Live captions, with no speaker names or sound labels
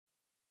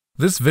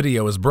This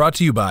video is brought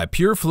to you by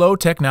Pure Flow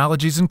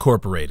Technologies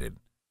Incorporated.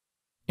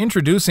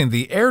 Introducing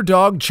the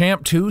AirDog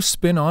Champ 2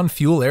 Spin-On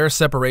Fuel Air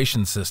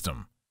Separation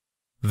System.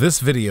 This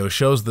video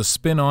shows the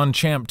Spin-On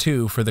Champ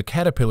 2 for the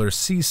Caterpillar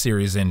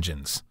C-Series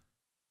engines.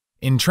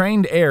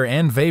 Entrained air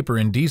and vapor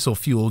in diesel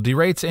fuel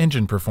derates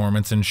engine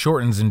performance and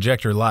shortens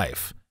injector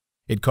life.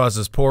 It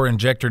causes poor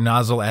injector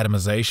nozzle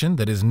atomization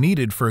that is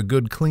needed for a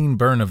good clean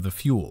burn of the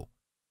fuel.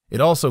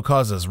 It also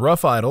causes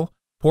rough idle,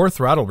 poor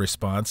throttle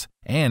response,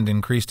 and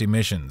increased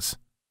emissions.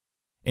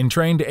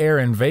 Entrained air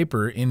and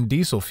vapor in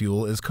diesel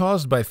fuel is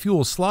caused by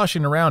fuel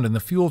sloshing around in the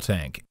fuel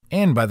tank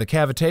and by the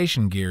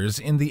cavitation gears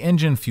in the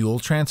engine fuel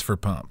transfer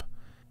pump.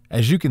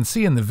 As you can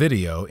see in the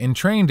video,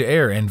 entrained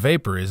air and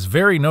vapor is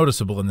very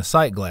noticeable in the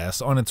sight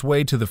glass on its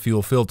way to the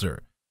fuel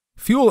filter.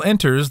 Fuel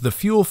enters the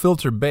fuel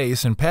filter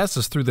base and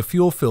passes through the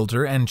fuel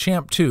filter and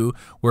Champ 2,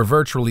 where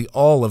virtually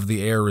all of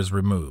the air is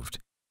removed.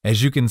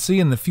 As you can see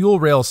in the fuel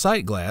rail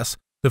sight glass,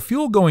 the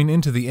fuel going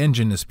into the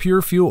engine is pure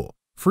fuel,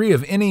 free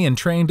of any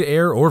entrained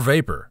air or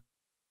vapor.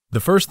 The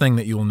first thing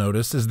that you will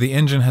notice is the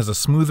engine has a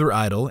smoother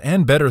idle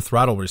and better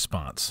throttle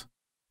response.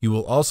 You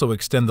will also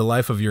extend the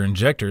life of your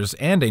injectors,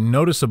 and a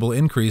noticeable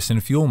increase in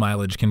fuel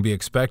mileage can be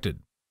expected.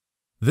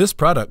 This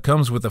product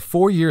comes with a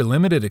 4-year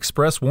limited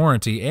express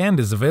warranty and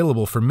is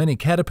available for many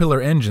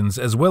Caterpillar engines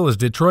as well as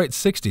Detroit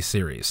 60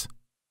 series.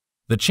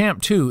 The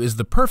Champ 2 is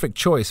the perfect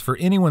choice for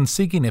anyone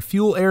seeking a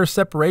fuel-air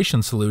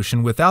separation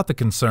solution without the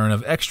concern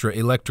of extra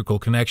electrical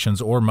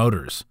connections or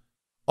motors.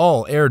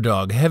 All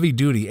AirDog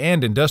heavy-duty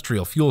and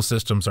industrial fuel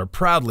systems are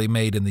proudly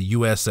made in the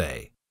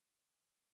USA.